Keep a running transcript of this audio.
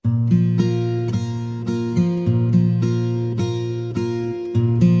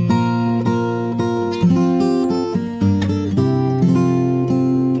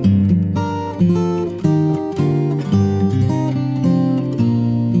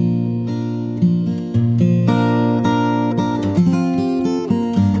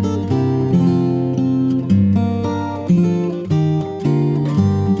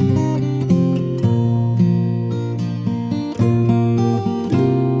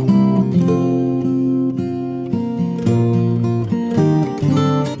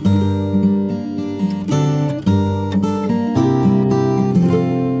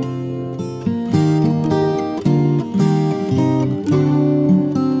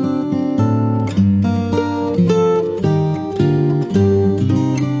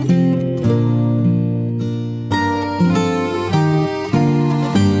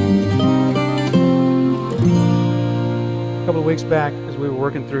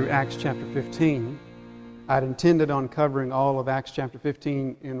working through Acts chapter 15. I'd intended on covering all of Acts chapter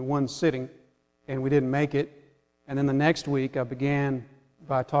 15 in one sitting, and we didn't make it. And then the next week, I began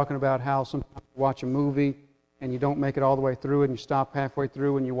by talking about how sometimes you watch a movie and you don't make it all the way through it, and you stop halfway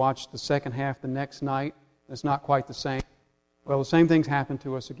through and you watch the second half the next night. It's not quite the same. Well, the same things happened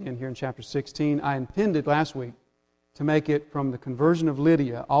to us again here in chapter 16. I intended last week to make it from the conversion of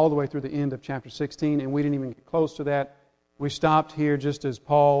Lydia all the way through the end of chapter 16, and we didn't even get close to that. We stopped here just as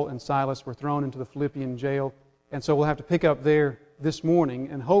Paul and Silas were thrown into the Philippian jail, and so we'll have to pick up there this morning,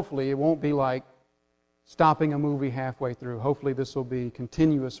 and hopefully it won't be like stopping a movie halfway through. Hopefully this will be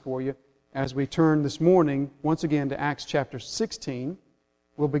continuous for you as we turn this morning once again to Acts chapter 16.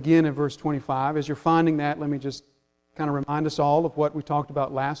 We'll begin in verse 25. As you're finding that, let me just kind of remind us all of what we talked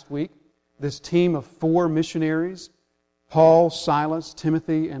about last week. This team of 4 missionaries, Paul, Silas,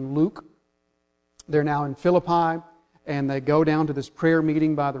 Timothy, and Luke. They're now in Philippi, and they go down to this prayer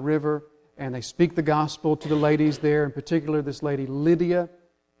meeting by the river, and they speak the gospel to the ladies there. In particular, this lady Lydia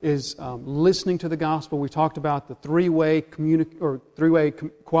is listening to the gospel. We talked about the three-way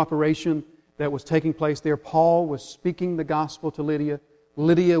cooperation that was taking place there. Paul was speaking the gospel to Lydia.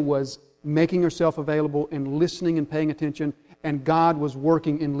 Lydia was making herself available and listening and paying attention, and God was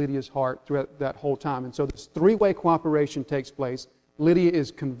working in Lydia's heart throughout that whole time. And so this three-way cooperation takes place. Lydia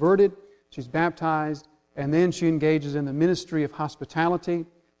is converted, she's baptized, and then she engages in the ministry of hospitality.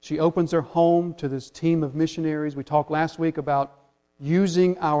 She opens her home to this team of missionaries. We talked last week about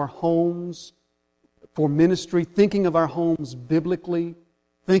using our homes for ministry, thinking of our homes biblically,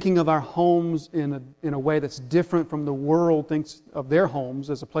 thinking of our homes in a way that's different from the world thinks of their homes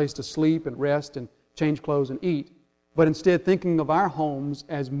as a place to sleep and rest and change clothes and eat, but instead thinking of our homes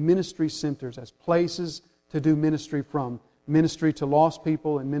as ministry centers, as places to do ministry from, ministry to lost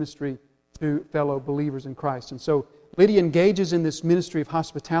people and ministry to fellow believers in Christ. And so Lydia engages in this ministry of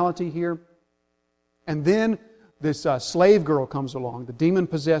hospitality here, and then this slave girl comes along, the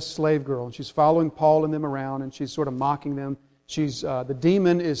demon-possessed slave girl, and she's following Paul and them around, and she's sort of mocking them. The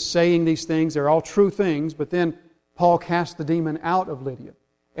demon is saying these things. They're all true things, but then Paul casts the demon out of Lydia.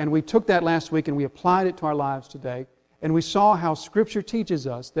 And we took that last week and we applied it to our lives today. And we saw how Scripture teaches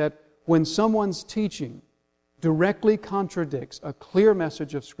us that when someone's teaching directly contradicts a clear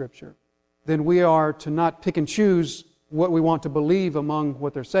message of Scripture, then we are to not pick and choose what we want to believe among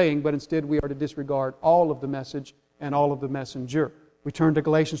what they're saying, but instead we are to disregard all of the message and all of the messenger. We turned to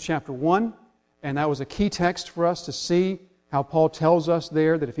Galatians chapter 1, and that was a key text for us to see how Paul tells us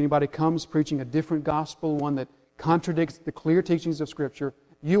there that if anybody comes preaching a different gospel, one that contradicts the clear teachings of Scripture,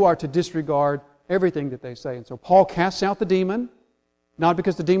 you are to disregard everything that they say. And so Paul casts out the demon, not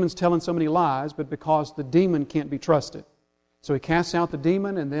because the demon's telling so many lies, but because the demon can't be trusted. So he casts out the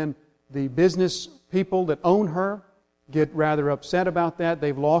demon, and then the business people that own her get rather upset about that.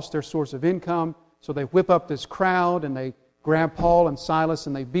 They've lost their source of income, so they whip up this crowd, and they grab Paul and Silas,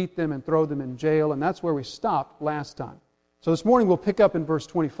 and they beat them and throw them in jail, and that's where we stopped last time. So this morning we'll pick up in verse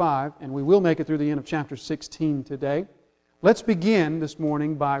 25, and we will make it through the end of chapter 16 today. Let's begin this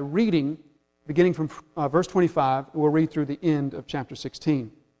morning by reading, beginning from verse 25, and we'll read through the end of chapter 16.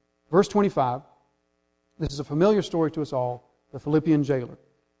 Verse 25, this is a familiar story to us all, the Philippian jailer.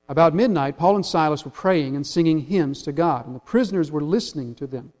 About midnight, Paul and Silas were praying and singing hymns to God, and the prisoners were listening to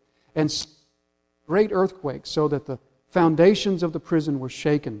them. And great earthquake, so that the foundations of the prison were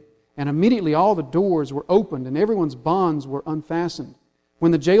shaken. And immediately all the doors were opened and everyone's bonds were unfastened.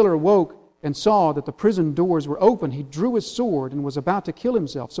 When the jailer awoke and saw that the prison doors were open, he drew his sword and was about to kill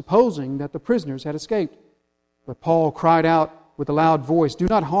himself, supposing that the prisoners had escaped. But Paul cried out with a loud voice, "Do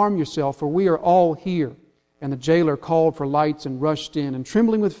not harm yourself, for we are all here." And the jailer called for lights and rushed in, and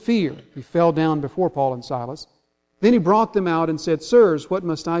trembling with fear, he fell down before Paul and Silas. Then he brought them out and said, "Sirs, what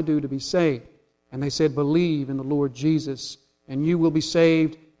must I do to be saved?" And they said, "Believe in the Lord Jesus, and you will be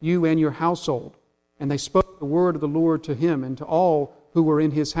saved, you and your household." And they spoke the word of the Lord to him and to all who were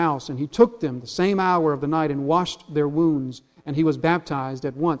in his house. And he took them the same hour of the night and washed their wounds. And he was baptized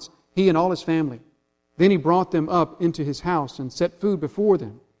at once, he and all his family. Then he brought them up into his house and set food before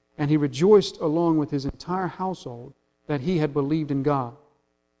them. And he rejoiced along with his entire household that he had believed in God.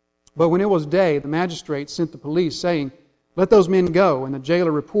 But when it was day, the magistrates sent the police, saying, "Let those men go." And the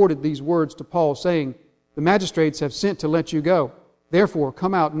jailer reported these words to Paul, saying, "The magistrates have sent to let you go. Therefore,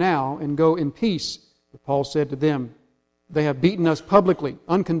 come out now and go in peace." But Paul said to them, "They have beaten us publicly,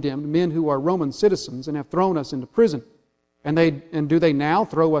 uncondemned, men who are Roman citizens, and have thrown us into prison. And do they now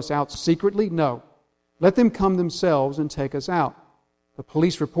throw us out secretly? No. Let them come themselves and take us out." The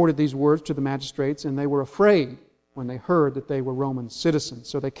police reported these words to the magistrates, and they were afraid when they heard that they were Roman citizens.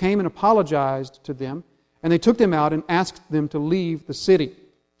 So they came and apologized to them, And they took them out and asked them to leave the city.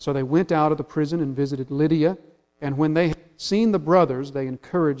 So they went out of the prison and visited Lydia. And when they had seen the brothers, they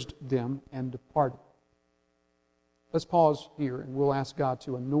encouraged them and departed. Let's pause here and we'll ask God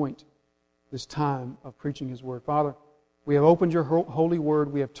to anoint this time of preaching His Word. Father, we have opened Your holy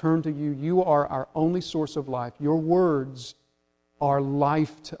Word. We have turned to You. You are our only source of life. Your words are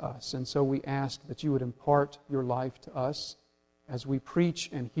life to us. And so we ask that You would impart Your life to us. As we preach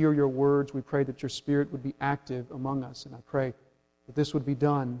and hear Your words, we pray that Your Spirit would be active among us. And I pray that this would be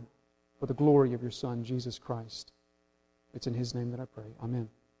done for the glory of Your Son, Jesus Christ. It's in His name that I pray. Amen.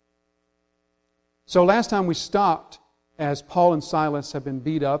 So last time we stopped as Paul and Silas have been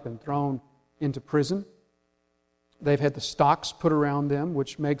beat up and thrown into prison. They've had the stocks put around them,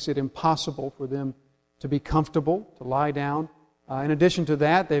 which makes it impossible for them to be comfortable, to lie down. In addition to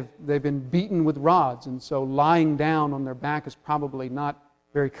that, they've been beaten with rods, and so lying down on their back is probably not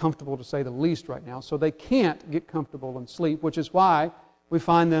very comfortable, to say the least, right now. So they can't get comfortable and sleep, which is why we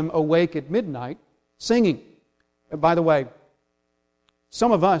find them awake at midnight singing. And by the way,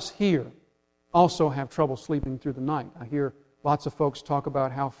 some of us here also have trouble sleeping through the night. I hear lots of folks talk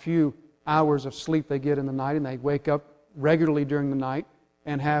about how few hours of sleep they get in the night, and they wake up regularly during the night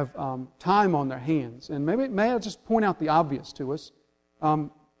and have time on their hands. And may I just point out the obvious to us?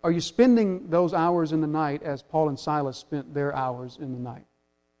 Are you spending those hours in the night as Paul and Silas spent their hours in the night?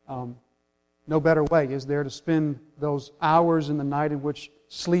 No better way is there to spend those hours in the night in which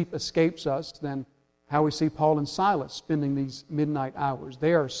sleep escapes us than how we see Paul and Silas spending these midnight hours.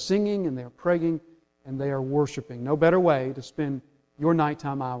 They are singing and they are praying and they are worshiping. No better way to spend your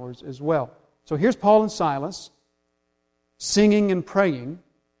nighttime hours as well. So here's Paul and Silas singing and praying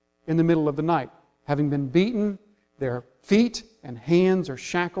in the middle of the night. Having been beaten, their feet and hands are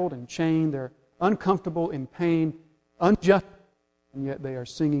shackled and chained. They're uncomfortable, in pain, unjust, and yet they are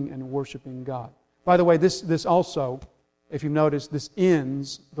singing and worshiping God. By the way, this also, if you've noticed, this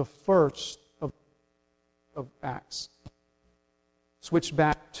ends the first of Acts. Switched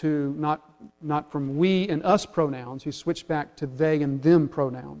back to not from we and us pronouns. He switched back to they and them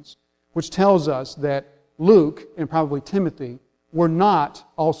pronouns, which tells us that Luke and probably Timothy were not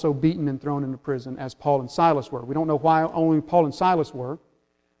also beaten and thrown into prison as Paul and Silas were. We don't know why only Paul and Silas were,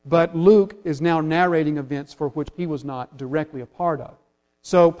 but Luke is now narrating events for which he was not directly a part of.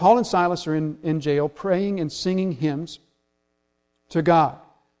 So Paul and Silas are in jail praying and singing hymns to God,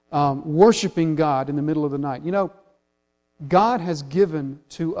 worshiping God in the middle of the night. You know, God has given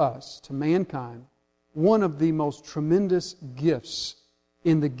to us, to mankind, one of the most tremendous gifts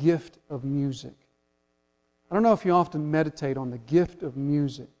in the gift of music. I don't know if you often meditate on the gift of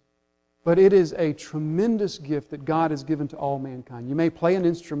music, but it is a tremendous gift that God has given to all mankind. You may play an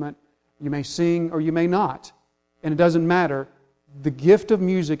instrument, you may sing, or you may not, and it doesn't matter. The gift of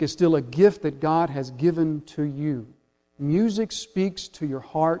music is still a gift that God has given to you. Music speaks to your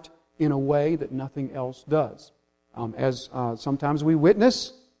heart in a way that nothing else does. As sometimes we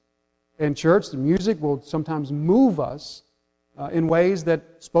witness in church, the music will sometimes move us in ways that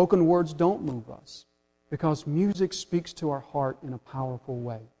spoken words don't move us, because music speaks to our heart in a powerful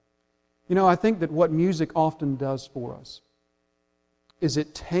way. You know, I think that what music often does for us is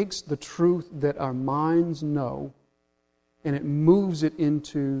it takes the truth that our minds know and it moves it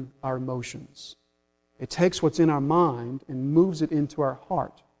into our emotions. It takes what's in our mind and moves it into our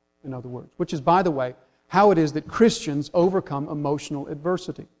heart, in other words, which is, by the way, how it is that Christians overcome emotional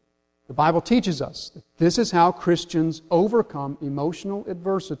adversity. The Bible teaches us that this is how Christians overcome emotional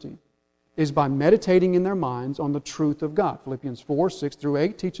adversity, is by meditating in their minds on the truth of God. Philippians 4, 6 through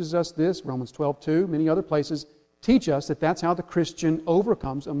 8 teaches us this. Romans 12, 2, many other places teach us that that's how the Christian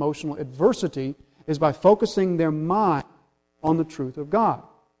overcomes emotional adversity, is by focusing their mind on the truth of God.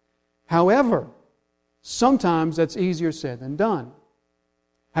 However, sometimes that's easier said than done.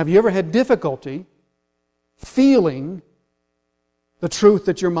 Have you ever had difficulty feeling the truth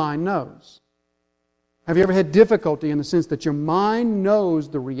that your mind knows? Have you ever had difficulty in the sense that your mind knows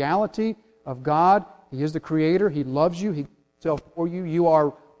the reality of God? He is the Creator. He loves you. He gives Himself for you. You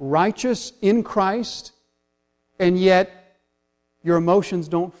are righteous in Christ, and yet your emotions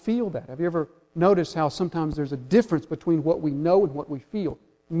don't feel that. Have you ever noticed how sometimes there's a difference between what we know and what we feel?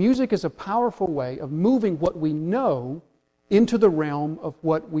 Music is a powerful way of moving what we know into the realm of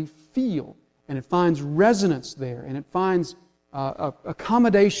what we feel. And it finds resonance there, and it finds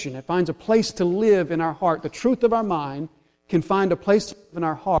accommodation. It finds a place to live in our heart. The truth of our mind can find a place to live in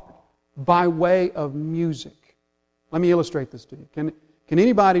our heart by way of music. Let me illustrate this to you. Can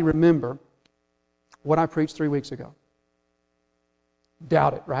anybody remember what I preached 3 weeks ago?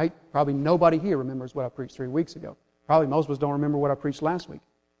 Doubt it, right? Probably nobody here remembers what I preached 3 weeks ago. Probably most of us don't remember what I preached last week.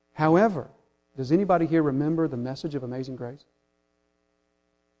 However, Does anybody here remember the message of Amazing Grace?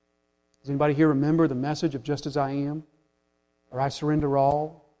 Does anybody here remember the message of Just As I Am? Or I Surrender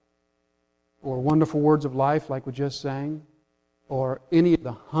All? Or Wonderful Words of Life like we just sang? Or any of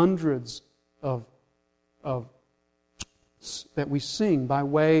the hundreds of that we sing by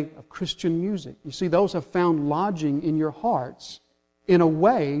way of Christian music? You see, those have found lodging in your hearts in a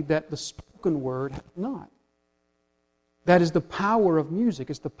way that the spoken word has not. That is the power of music.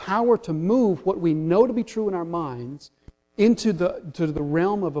 It's the power to move what we know to be true in our minds into the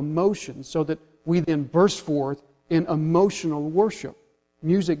realm of emotion so that we then burst forth in emotional worship.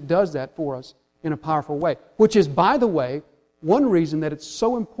 Music does that for us in a powerful way. Which is, by the way, one reason that it's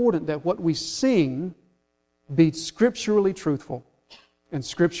so important that what we sing be scripturally truthful and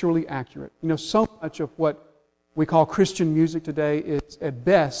scripturally accurate. You know, so much of what we call Christian music today is, at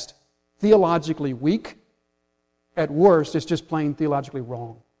best, theologically weak. At worst, it's just plain theologically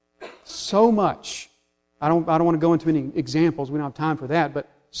wrong. So much. I don't want to go into any examples. We don't have time for that. But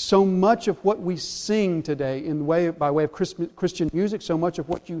so much of what we sing today by way of Christian music, so much of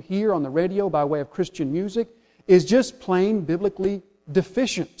what you hear on the radio by way of Christian music, is just plain biblically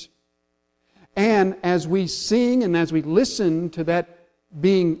deficient. And as we sing and as we listen to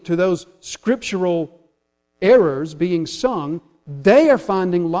those scriptural errors being sung, they are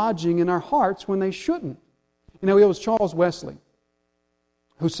finding lodging in our hearts when they shouldn't. You know, it was Charles Wesley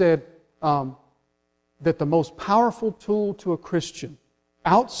who said that the most powerful tool to a Christian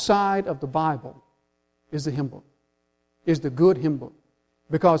outside of the Bible is the hymn book, is the good hymn book.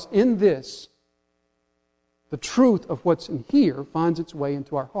 Because in this, the truth of what's in here finds its way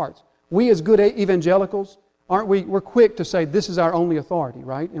into our hearts. We as good evangelicals, aren't we? We're quick to say this is our only authority,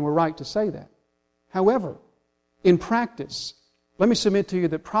 right? And we're right to say that. However, in practice, let me submit to you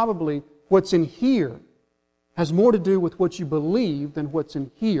that probably what's in here has more to do with what you believe than what's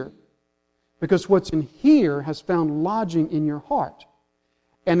in here. Because what's in here has found lodging in your heart.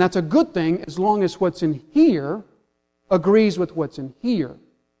 And that's a good thing as long as what's in here agrees with what's in here.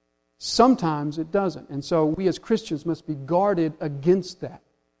 Sometimes it doesn't. And so we as Christians must be guarded against that.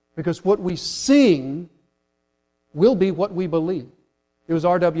 Because what we sing will be what we believe. It was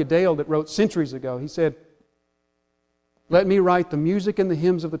R.W. Dale that wrote centuries ago. He said, "Let me write the music and the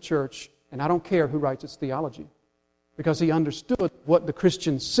hymns of the church, and I don't care who writes its theology." Because he understood what the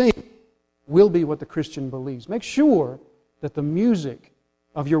Christians sing will be what the Christian believes. Make sure that the music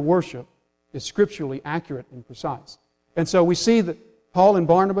of your worship is scripturally accurate and precise. And so we see that Paul and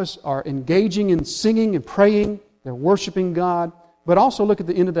Barnabas are engaging in singing and praying. They're worshiping God. But also look at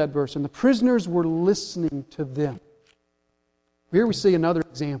the end of that verse. And the prisoners were listening to them. Here we see another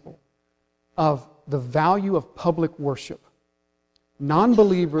example of the value of public worship.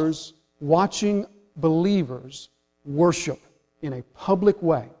 Non-believers watching believers worship in a public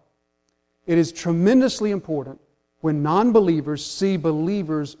way. It is tremendously important when non-believers see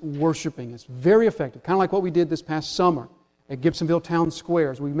believers worshiping. It's very effective. Kind of like what we did this past summer at Gibsonville Town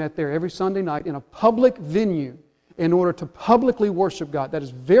Square. We met there every Sunday night in a public venue in order to publicly worship God. That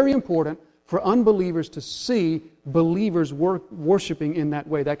is very important for unbelievers to see believers worshiping in that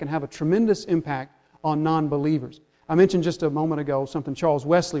way. That can have a tremendous impact on non-believers. I mentioned just a moment ago something Charles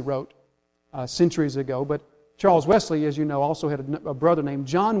Wesley wrote centuries ago, but Charles Wesley, as you know, also had a brother named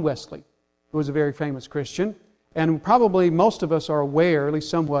John Wesley, who was a very famous Christian. And probably most of us are aware, at least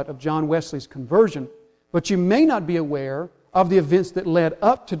somewhat, of John Wesley's conversion, but you may not be aware of the events that led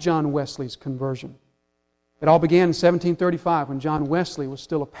up to John Wesley's conversion. It all began in 1735 when John Wesley was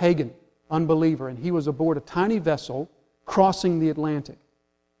still a pagan, unbeliever, and he was aboard a tiny vessel crossing the Atlantic.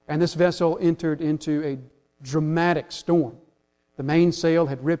 And this vessel entered into a dramatic storm. The mainsail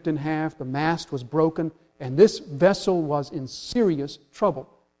had ripped in half, the mast was broken, and this vessel was in serious trouble.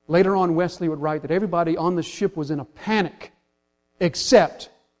 Later on, Wesley would write that everybody on the ship was in a panic, except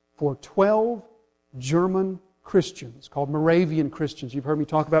for 12 German Christians, called Moravian Christians. You've heard me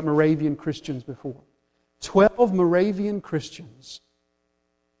talk about Moravian Christians before. 12 Moravian Christians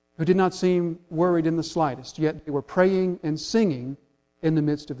who did not seem worried in the slightest, yet they were praying and singing in the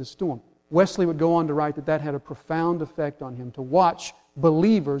midst of the storm. Wesley would go on to write that that had a profound effect on him, to watch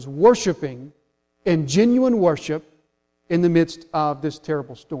believers worshiping in genuine worship in the midst of this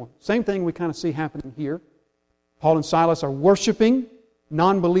terrible storm. Same thing we kind of see happening here. Paul and Silas are worshiping.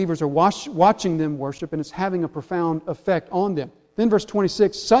 Non-believers are watching them worship, and it's having a profound effect on them. Then verse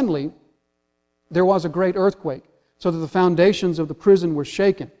 26, suddenly there was a great earthquake, so that the foundations of the prison were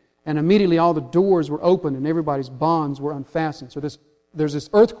shaken, and immediately all the doors were opened and everybody's bonds were unfastened. So there's this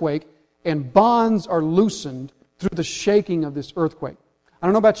earthquake, and bonds are loosened through the shaking of this earthquake. I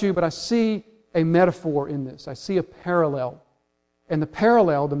don't know about you, but I see a metaphor in this. I see a parallel And the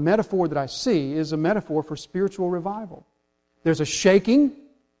parallel, the metaphor that I see is a metaphor for spiritual revival. There's a shaking,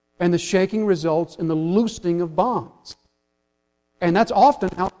 and the shaking results in the loosening of bonds. And that's often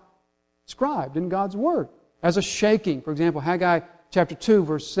how it's described in God's Word, as a shaking. For example, Haggai chapter 2,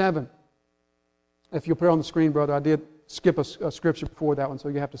 verse 7. If you'll put it on the screen, brother, I did skip a scripture before that one, so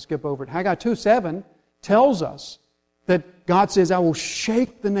you have to skip over it. Haggai 2:7 tells us that God says, I will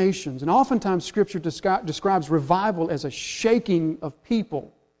shake the nations. And oftentimes Scripture describes revival as a shaking of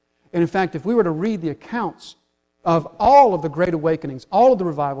people. And in fact, if we were to read the accounts of all of the great awakenings, all of the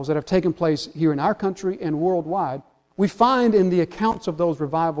revivals that have taken place here in our country and worldwide, we find in the accounts of those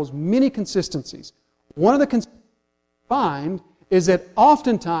revivals many consistencies. One of the consistencies we find is that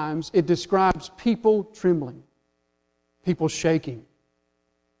oftentimes it describes people trembling, people shaking.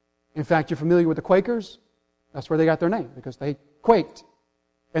 In fact, you're familiar with the Quakers? That's where they got their name, because they quaked.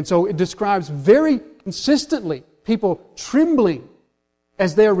 And so it describes very consistently people trembling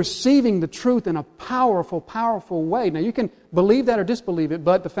as they are receiving the truth in a powerful, powerful way. Now, you can believe that or disbelieve it,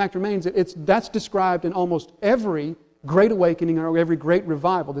 but the fact remains that that's described in almost every great awakening or every great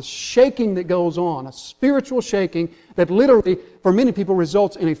revival. This shaking that goes on, a spiritual shaking that literally, for many people,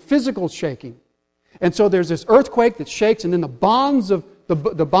 results in a physical shaking. And so there's this earthquake that shakes, and then the bonds of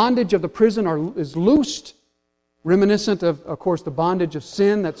the bondage of the prison is loosed, reminiscent of course, the bondage of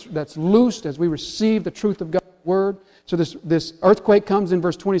sin that's loosed as we receive the truth of God's Word. So this earthquake comes in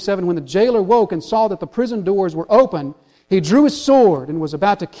verse 27. When the jailer woke and saw that the prison doors were open, he drew his sword and was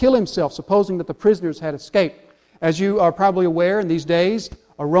about to kill himself, supposing that the prisoners had escaped. As you are probably aware, in these days,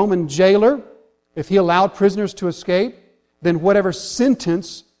 a Roman jailer, if he allowed prisoners to escape, then whatever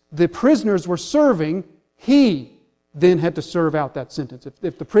sentence the prisoners were serving, he then had to serve out that sentence.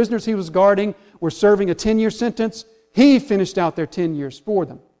 If the prisoners he was guarding were serving a 10-year sentence, he finished out their 10 years for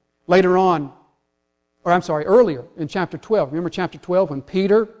them. Earlier in chapter 12. Remember chapter 12 when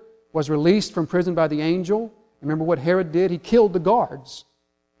Peter was released from prison by the angel? Remember what Herod did? He killed the guards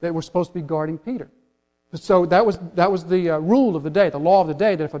that were supposed to be guarding Peter. So that was the rule of the day, the law of the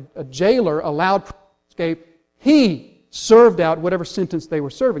day, that if a jailer allowed escape, he served out whatever sentence they were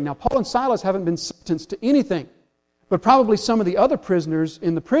serving. Now, Paul and Silas haven't been sentenced to anything, but probably some of the other prisoners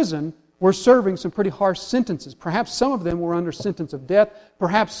in the prison were serving some pretty harsh sentences. Perhaps some of them were under sentence of death.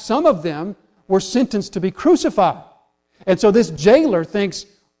 Perhaps some of them were sentenced to be crucified. And so this jailer thinks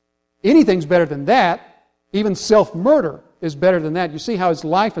anything's better than that. Even self-murder is better than that. You see how his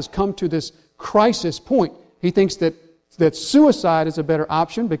life has come to this crisis point. He thinks that suicide is a better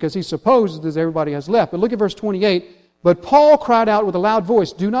option because he supposes that everybody has left. But look at verse 28. But Paul cried out with a loud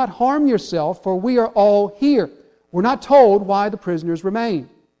voice, "Do not harm yourself, for we are all here." We're not told why the prisoners remained.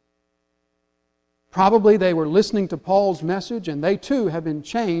 Probably they were listening to Paul's message and they too have been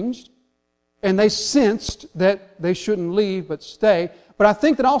changed and they sensed that they shouldn't leave but stay. But I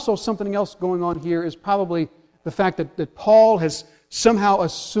think that also something else going on here is probably the fact that Paul has somehow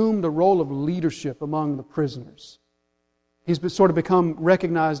assumed the role of leadership among the prisoners. He's sort of become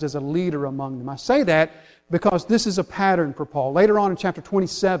recognized as a leader among them. I say that because this is a pattern for Paul. Later on in chapter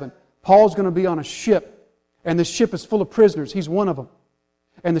 27, Paul's going to be on a ship, and the ship is full of prisoners. He's one of them.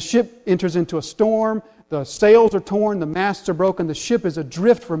 And the ship enters into a storm, the sails are torn, the masts are broken, the ship is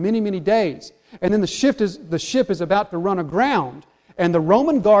adrift for many, many days. And then the ship is about to run aground, and the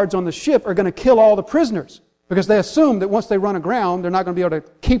Roman guards on the ship are going to kill all the prisoners because they assume that once they run aground, they're not going to be able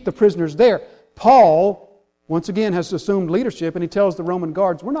to keep the prisoners there. Paul, once again, has assumed leadership, and he tells the Roman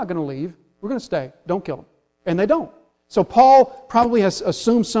guards, we're not going to leave, we're going to stay, don't kill them. And they don't. So Paul probably has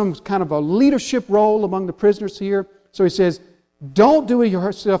assumed some kind of a leadership role among the prisoners here. So he says, don't do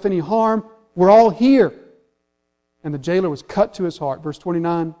yourself any harm, we're all here. And the jailer was cut to his heart. Verse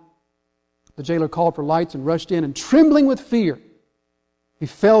 29, the jailer called for lights and rushed in, and trembling with fear, he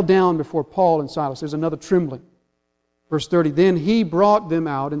fell down before Paul and Silas. There's another trembling. Verse 30, then he brought them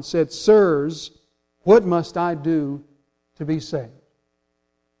out and said, Sirs, what must I do to be saved?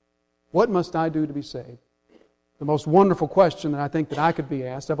 What must I do to be saved? The most wonderful question that I think that I could be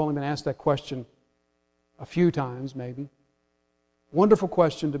asked. I've only been asked that question a few times, maybe. Wonderful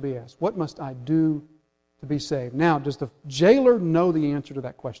question to be asked. What must I do to be saved? Now, does the jailer know the answer to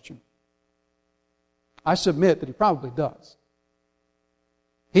that question? I submit that he probably does.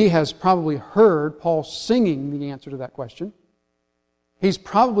 He has probably heard Paul singing the answer to that question. He's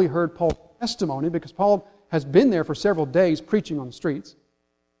probably heard Paul's testimony because Paul has been there for several days preaching on the streets.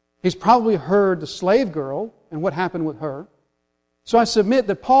 He's probably heard the slave girl and what happened with her. So I submit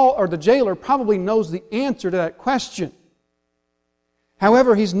that Paul, or the jailer, probably knows the answer to that question.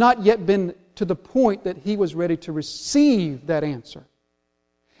 However, he's not yet been to the point that he was ready to receive that answer.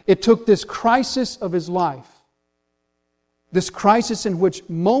 It took this crisis of his life This crisis in which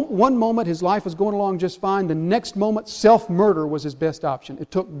one moment his life was going along just fine, the next moment self-murder was his best option.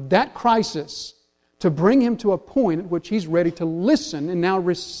 It took that crisis to bring him to a point at which he's ready to listen and now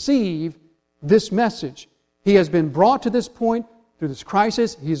receive this message. He has been brought to this point through this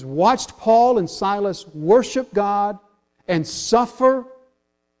crisis. He's watched Paul and Silas worship God and suffer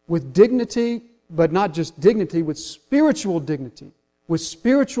with dignity, but not just dignity, with spiritual dignity, with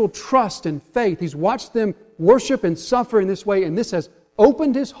spiritual trust and faith. He's watched them worship and suffer in this way, and this has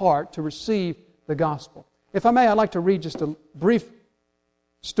opened his heart to receive the gospel. If I may, I'd like to read just a brief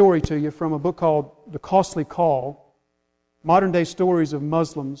story to you from a book called The Costly Call, Modern Day Stories of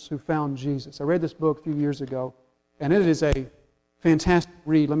Muslims Who Found Jesus. I read this book a few years ago, and it is a fantastic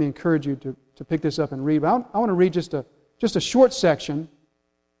read. Let me encourage you to pick this up and read. But I want to read just a short section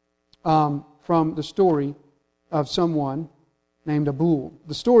from the story of someone named Abul.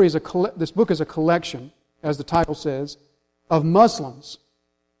 The story is this book is a collection, as the title says, of Muslims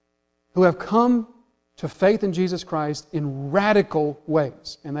who have come to faith in Jesus Christ in radical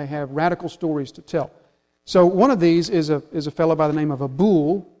ways, and they have radical stories to tell. So one of these is a fellow by the name of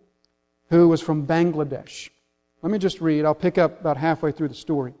Abul, who was from Bangladesh. Let me just read. I'll pick up about halfway through the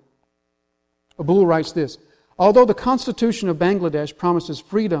story. Abul writes this: although the Constitution of Bangladesh promises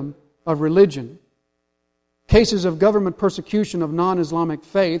freedom of religion, cases of government persecution of non-Islamic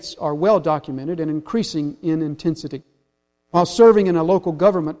faiths are well documented and increasing in intensity. While serving in a local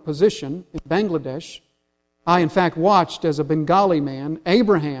government position in Bangladesh, I in fact watched as a Bengali man,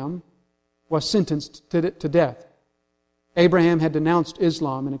 Abraham, was sentenced to death. Abraham had denounced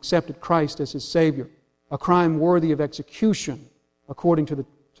Islam and accepted Christ as his Savior, a crime worthy of execution according to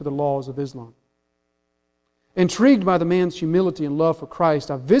the laws of Islam. Intrigued by the man's humility and love for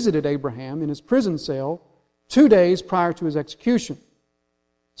Christ, I visited Abraham in his prison cell 2 days prior to his execution.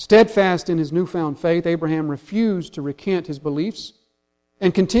 Steadfast in his newfound faith, Abraham refused to recant his beliefs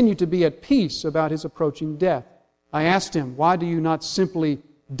and continued to be at peace about his approaching death. I asked him, why do you not simply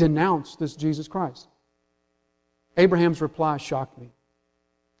denounce this Jesus Christ? Abraham's reply shocked me.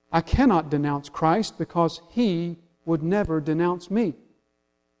 I cannot denounce Christ because He would never denounce me.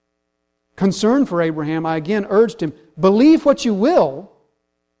 Concerned for Abraham, I again urged him, believe what you will,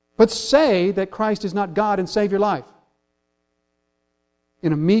 but say that Christ is not God and save your life.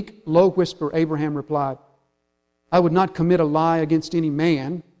 In a meek, low whisper, Abraham replied, I would not commit a lie against any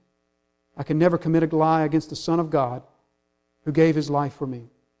man. I can never commit a lie against the Son of God who gave His life for me.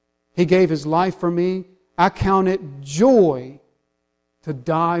 He gave His life for me. I count it joy to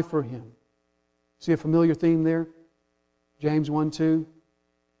die for Him. See a familiar theme there? James 1:2.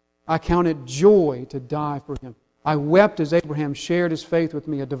 I count it joy to die for Him. I wept as Abraham shared his faith with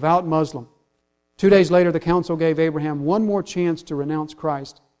me, a devout Muslim. 2 days later, the council gave Abraham one more chance to renounce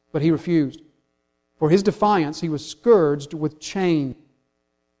Christ, but he refused. For his defiance, he was scourged with chains.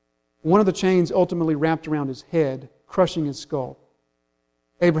 One of the chains ultimately wrapped around his head, crushing his skull.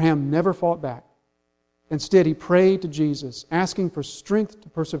 Abraham never fought back. Instead, he prayed to Jesus, asking for strength to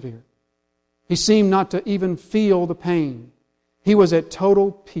persevere. He seemed not to even feel the pain. He was at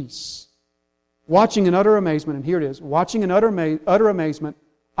total peace. Watching in utter amazement, and here it is, watching in utter amazement,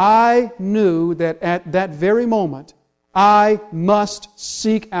 I knew that at that very moment, I must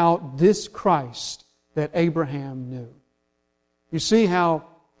seek out this Christ that Abraham knew. You see how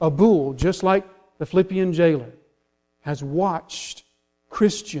Abul, just like the Philippian jailer, has watched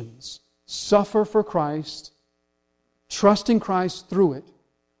Christians suffer for Christ, trusting Christ through it,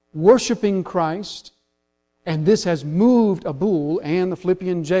 worshiping Christ, and this has moved Abul and the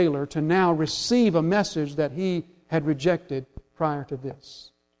Philippian jailer to now receive a message that he had rejected prior to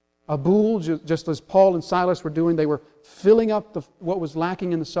this. Abul, just as Paul and Silas were doing, they were filling up what was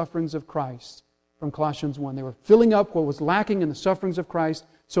lacking in the sufferings of Christ from Colossians 1. They were filling up what was lacking in the sufferings of Christ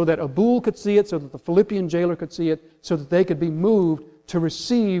so that Abul could see it, so that the Philippian jailer could see it, so that they could be moved to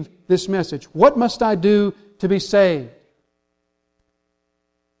receive this message. What must I do to be saved?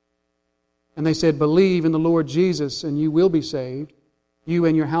 And they said, believe in the Lord Jesus and you will be saved, you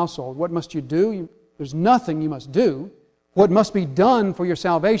and your household. What must you do? There's nothing you must do. What must be done for your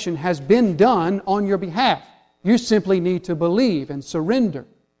salvation has been done on your behalf. You simply need to believe and surrender.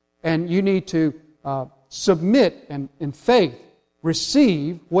 And you need to submit and in faith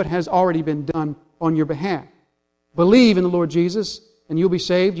receive what has already been done on your behalf. Believe in the Lord Jesus and you'll be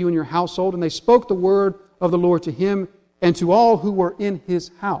saved, you and your household. And they spoke the word of the Lord to him and to all who were in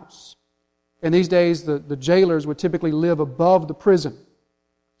his house. In these days, the jailers would typically live above the prison.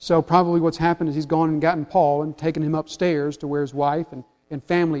 So probably what's happened is he's gone and gotten Paul and taken him upstairs to where his wife and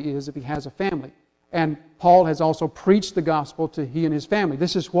family is, if he has a family. And Paul has also preached the gospel to he and his family.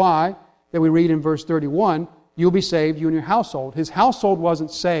 This is why that we read in verse 31, you'll be saved, you and your household. His household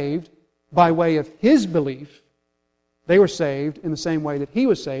wasn't saved by way of his belief. They were saved in the same way that he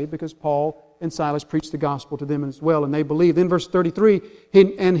was saved because Paul and Silas preached the gospel to them as well, and they believed. In verse 33,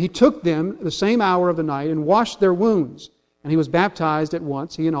 and he took them the same hour of the night and washed their wounds. And he was baptized at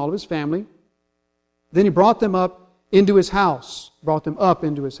once, he and all of his family. Then he brought them up into his house,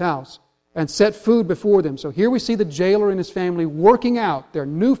 and set food before them. So here we see the jailer and his family working out their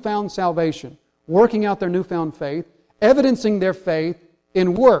newfound salvation, working out their newfound faith, evidencing their faith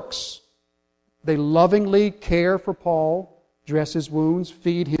in works. They lovingly care for Paul, dress his wounds,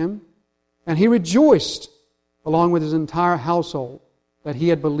 feed him, and he rejoiced along with his entire household that he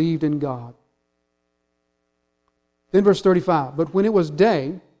had believed in God. Then verse 35, but when it was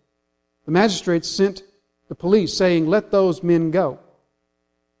day, the magistrates sent the police, saying, let those men go.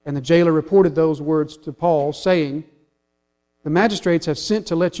 And the jailer reported those words to Paul, saying, the magistrates have sent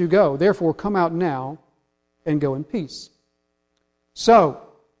to let you go. Therefore, come out now and go in peace. So,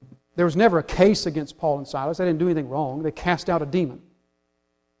 there was never a case against Paul and Silas. They didn't do anything wrong. They cast out a demon.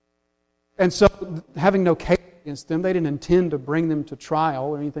 And so, having no case against them, they didn't intend to bring them to trial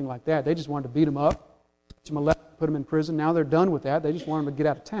or anything like that. They just wanted to beat them up, teach them a lesson, put them in prison. Now they're done with that. They just want them to get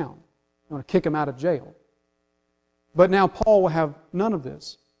out of town. They want to kick them out of jail. But now Paul will have none of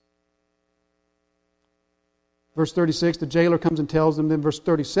this. Verse 36, the jailer comes and tells them. Then verse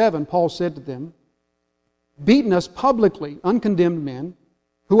 37, Paul said to them, beaten us publicly, uncondemned men,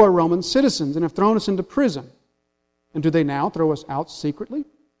 who are Roman citizens, and have thrown us into prison. And do they now throw us out secretly?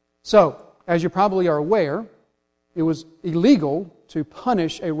 So, as you probably are aware, it was illegal to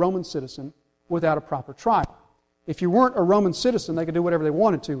punish a Roman citizen without a proper trial. If you weren't a Roman citizen, they could do whatever they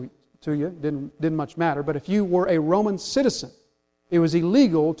wanted to you. Didn't much matter. But if you were a Roman citizen, it was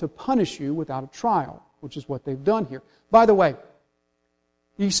illegal to punish you without a trial, which is what they've done here. By the way,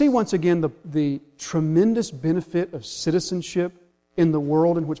 you see once again the tremendous benefit of citizenship in the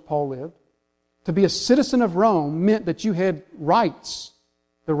world in which Paul lived. To be a citizen of Rome meant that you had rights.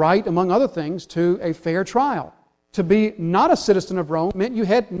 The right, among other things, to a fair trial. To be not a citizen of Rome meant you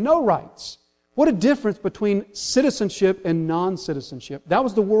had no rights. What a difference between citizenship and non-citizenship. That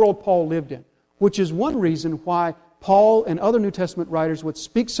was the world Paul lived in, which is one reason why Paul and other New Testament writers would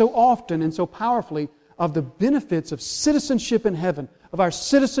speak so often and so powerfully of the benefits of citizenship in heaven, of our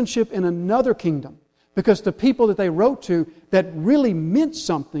citizenship in another kingdom. Because the people that they wrote to, that really meant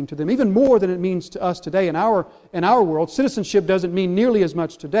something to them, even more than it means to us today in our world. Citizenship doesn't mean nearly as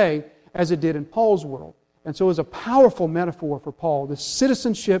much today as it did in Paul's world. And so it was a powerful metaphor for Paul, this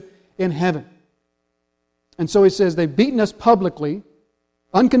citizenship in heaven. And so he says, they've beaten us publicly,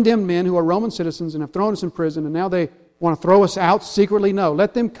 uncondemned men who are Roman citizens and have thrown us in prison, and now they want to throw us out secretly. No,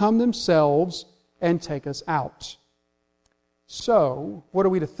 let them come themselves and take us out. So, what are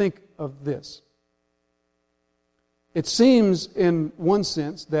we to think of this? It seems, in one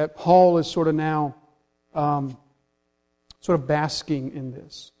sense, that Paul is sort of now sort of basking in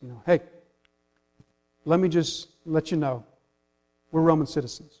this. You know, hey, let me just let you know, we're Roman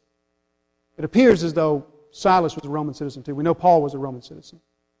citizens. It appears as though Silas was a Roman citizen too. We know Paul was a Roman citizen.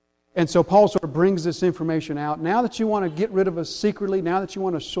 And so Paul sort of brings this information out. Now that you want to get rid of us secretly, now that you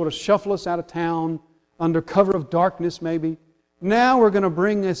want to sort of shuffle us out of town under cover of darkness maybe, now we're going to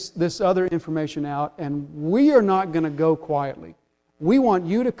bring this other information out, and we are not going to go quietly. We want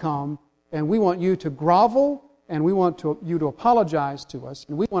you to come, and we want you to grovel, and we want you to apologize to us,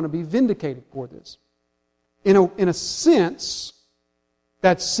 and we want to be vindicated for this. In a sense,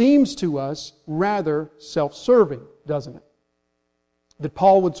 that seems to us rather self-serving, doesn't it? That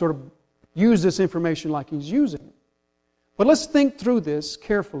Paul would sort of use this information like he's using it. But let's think through this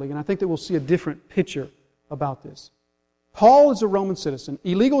carefully, and I think that we'll see a different picture about this. Paul is a Roman citizen,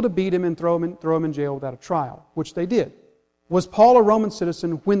 illegal to beat him and throw him in jail without a trial, which they did. Was Paul a Roman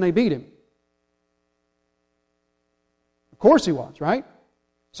citizen when they beat him? Of course he was, right?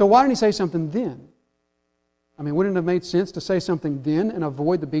 So why didn't he say something then? I mean, wouldn't it have made sense to say something then and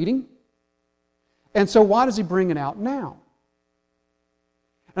avoid the beating? And so why does he bring it out now?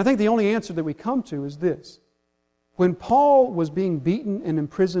 And I think the only answer that we come to is this. When Paul was being beaten and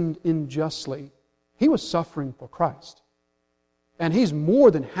imprisoned unjustly, he was suffering for Christ. And he's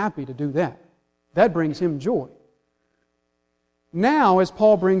more than happy to do that. That brings him joy. Now, as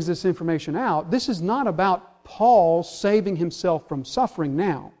Paul brings this information out, this is not about Paul saving himself from suffering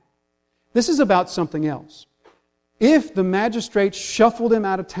now. This is about something else. If the magistrates shuffled him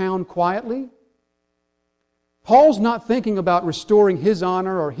out of town quietly, Paul's not thinking about restoring his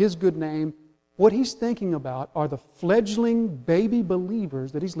honor or his good name. What he's thinking about are the fledgling baby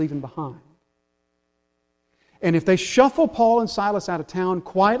believers that he's leaving behind. And if they shuffle Paul and Silas out of town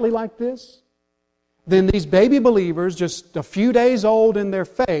quietly like this, then these baby believers, just a few days old in their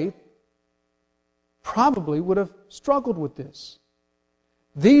faith, probably would have struggled with this.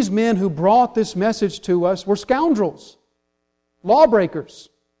 These men who brought this message to us were scoundrels, lawbreakers,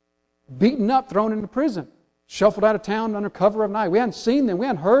 beaten up, thrown into prison, shuffled out of town under cover of night. We hadn't seen them. We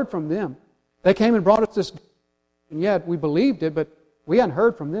hadn't heard from them. They came and brought us this, and yet we believed it, but we hadn't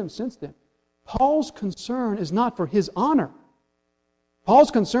heard from them since then. Paul's concern is not for his honor.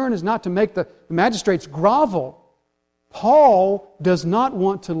 Paul's concern is not to make the magistrates grovel. Paul does not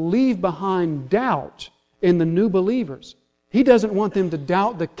want to leave behind doubt in the new believers. He doesn't want them to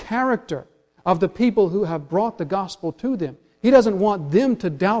doubt the character of the people who have brought the gospel to them. He doesn't want them to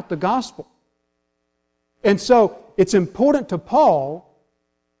doubt the gospel. And so it's important to Paul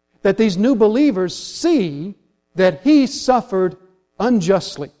that these new believers see that he suffered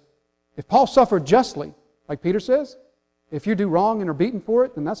unjustly. If Paul suffered justly, like Peter says, if you do wrong and are beaten for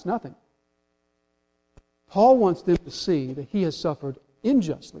it, then that's nothing. Paul wants them to see that he has suffered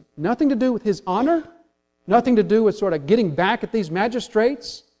unjustly. Nothing to do with his honor, nothing to do with sort of getting back at these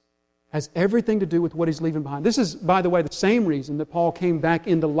magistrates. Has everything to do with what he's leaving behind. This is, by the way, the same reason that Paul came back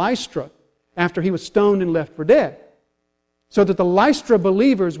into Lystra after he was stoned and left for dead. So that the Lystra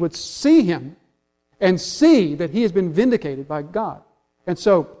believers would see him and see that he has been vindicated by God. And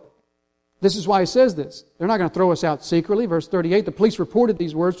so, this is why he says this. They're not going to throw us out secretly. Verse 38, the police reported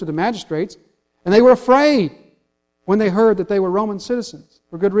these words to the magistrates, and they were afraid when they heard that they were Roman citizens,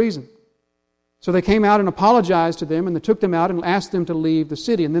 for good reason. So they came out and apologized to them, and they took them out and asked them to leave the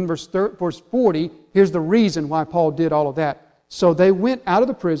city. And then verse 40, here's the reason why Paul did all of that. So they went out of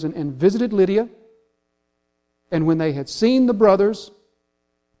the prison and visited Lydia, and when they had seen the brothers,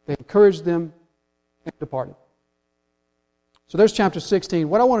 they encouraged them and departed. So there's chapter 16.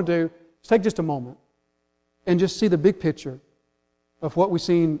 What I want to do is take just a moment and just see the big picture of what we've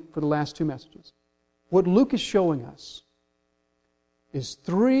seen for the last two messages. What Luke is showing us is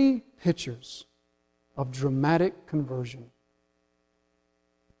three pictures of dramatic conversion.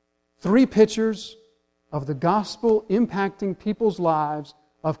 Three pictures of the gospel impacting people's lives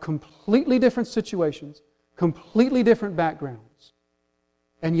of completely different situations, completely different backgrounds.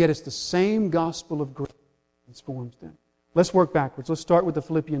 And yet it's the same gospel of grace that transforms them. Let's work backwards. Let's start with the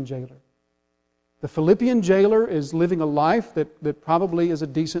Philippian jailer. The Philippian jailer is living a life that probably is a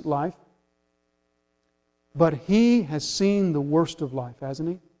decent life. But he has seen the worst of life, hasn't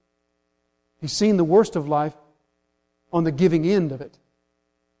he? He's seen the worst of life on the giving end of it.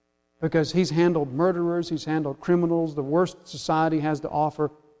 Because he's handled murderers, he's handled criminals, the worst society has to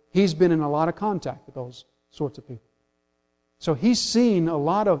offer. He's been in a lot of contact with those sorts of people. So he's seen a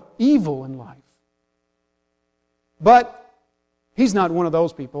lot of evil in life. But he's not one of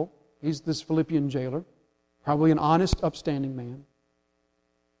those people. He's this Philippian jailer, probably an honest, upstanding man.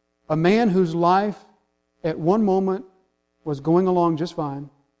 A man whose life at one moment was going along just fine.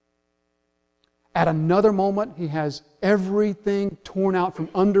 At another moment, he has everything torn out from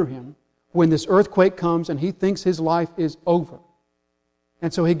under him when this earthquake comes and he thinks his life is over.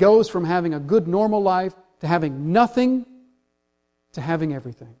 And so he goes from having a good, normal life to having nothing to having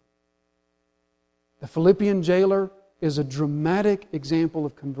everything. The Philippian jailer is a dramatic example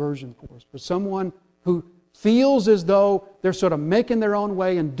of conversion for us. For someone who feels as though they're sort of making their own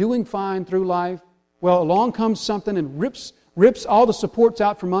way and doing fine through life, well, along comes something and rips all the supports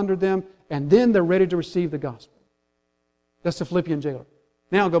out from under them, and then they're ready to receive the gospel. That's the Philippian jailer.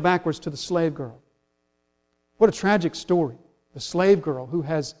 Now go backwards to the slave girl. What a tragic story. The slave girl who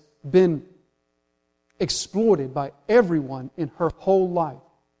has been exploited by everyone in her whole life.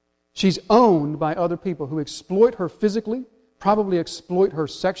 She's owned by other people who exploit her physically, probably exploit her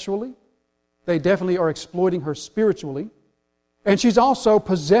sexually. They definitely are exploiting her spiritually. And she's also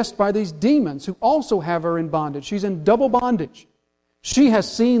possessed by these demons who also have her in bondage. She's in double bondage. She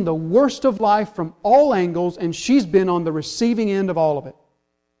has seen the worst of life from all angles, and she's been on the receiving end of all of it.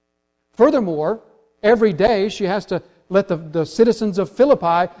 Furthermore, every day she has to let the citizens of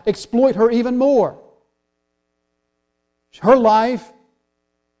Philippi exploit her even more. Her life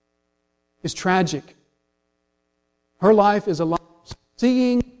is tragic. Her life is a life of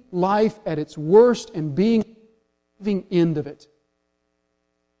seeing life at its worst and being the end of it.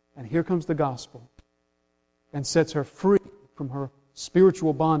 And here comes the gospel and sets her free from her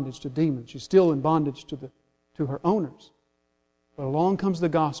spiritual bondage to demons. She's still in bondage to her owners. But along comes the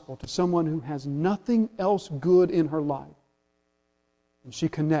gospel to someone who has nothing else good in her life. And she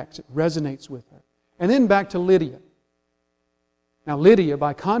connects. It resonates with her. And then back to Lydia. Now Lydia,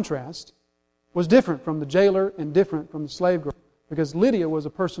 by contrast, was different from the jailer and different from the slave girl, because Lydia was a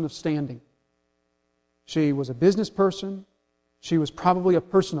person of standing. She was a business person. She was probably a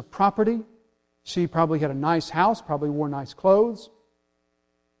person of property. She probably had a nice house, probably wore nice clothes.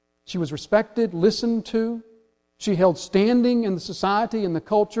 She was respected, listened to. She held standing in the society and the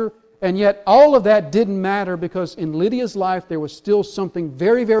culture. And yet all of that didn't matter because in Lydia's life there was still something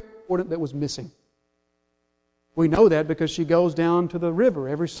very, very important that was missing. We know that because she goes down to the river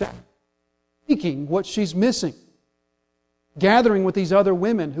every Saturday, seeking what she's missing. Gathering with these other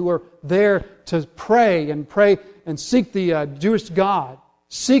women who are there to pray and seek the Jewish God,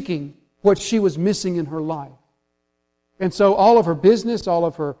 seeking what she was missing in her life. And so all of her business, all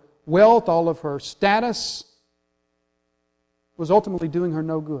of her wealth, all of her status was ultimately doing her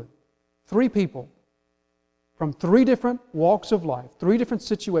no good. 3 people from 3 different walks of life, 3 different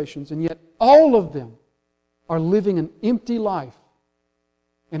situations, and yet all of them are living an empty life.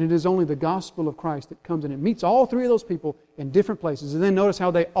 And it is only the gospel of Christ that comes in and meets all 3 of those people in different places. And then notice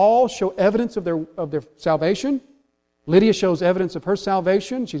how they all show evidence of their salvation. Lydia shows evidence of her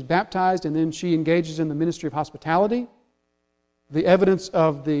salvation. She's baptized and then she engages in the ministry of hospitality. The evidence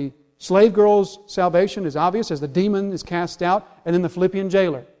of the slave girl's salvation is obvious as the demon is cast out. And then the Philippian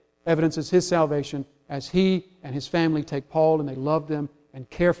jailer evidences his salvation as he and his family take Paul and they love them and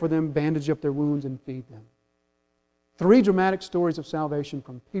care for them, bandage up their wounds and feed them. 3 dramatic stories of salvation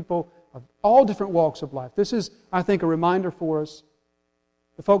from people of all different walks of life. This is, I think, a reminder for us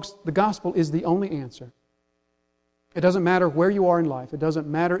that, folks, the gospel is the only answer. It doesn't matter where you are in life. It doesn't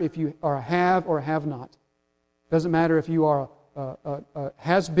matter if you are a have or a have not. It doesn't matter if you are a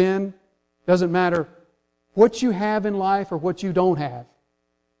has been. It doesn't matter what you have in life or what you don't have.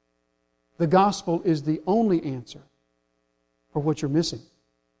 The gospel is the only answer for what you're missing.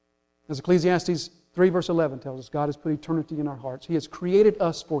 As Ecclesiastes 3 verse 11 tells us, God has put eternity in our hearts. He has created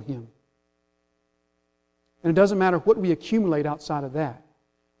us for Him. And it doesn't matter what we accumulate outside of that.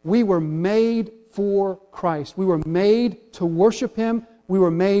 We were made for Christ. We were made to worship Him. We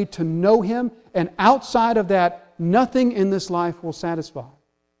were made to know Him. And outside of that, nothing in this life will satisfy.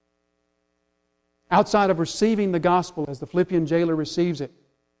 Outside of receiving the gospel as the Philippian jailer receives it,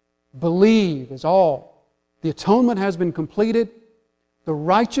 believe is all. The atonement has been completed. The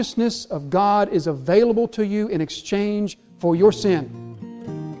righteousness of God is available to you in exchange for your sin.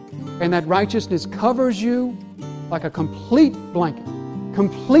 And that righteousness covers you like a complete blanket,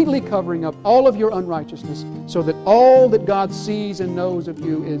 completely covering up all of your unrighteousness so that all that God sees and knows of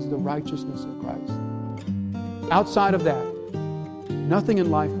you is the righteousness of Christ. Outside of that, nothing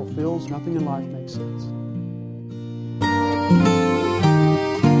in life fulfills, nothing in life makes sense.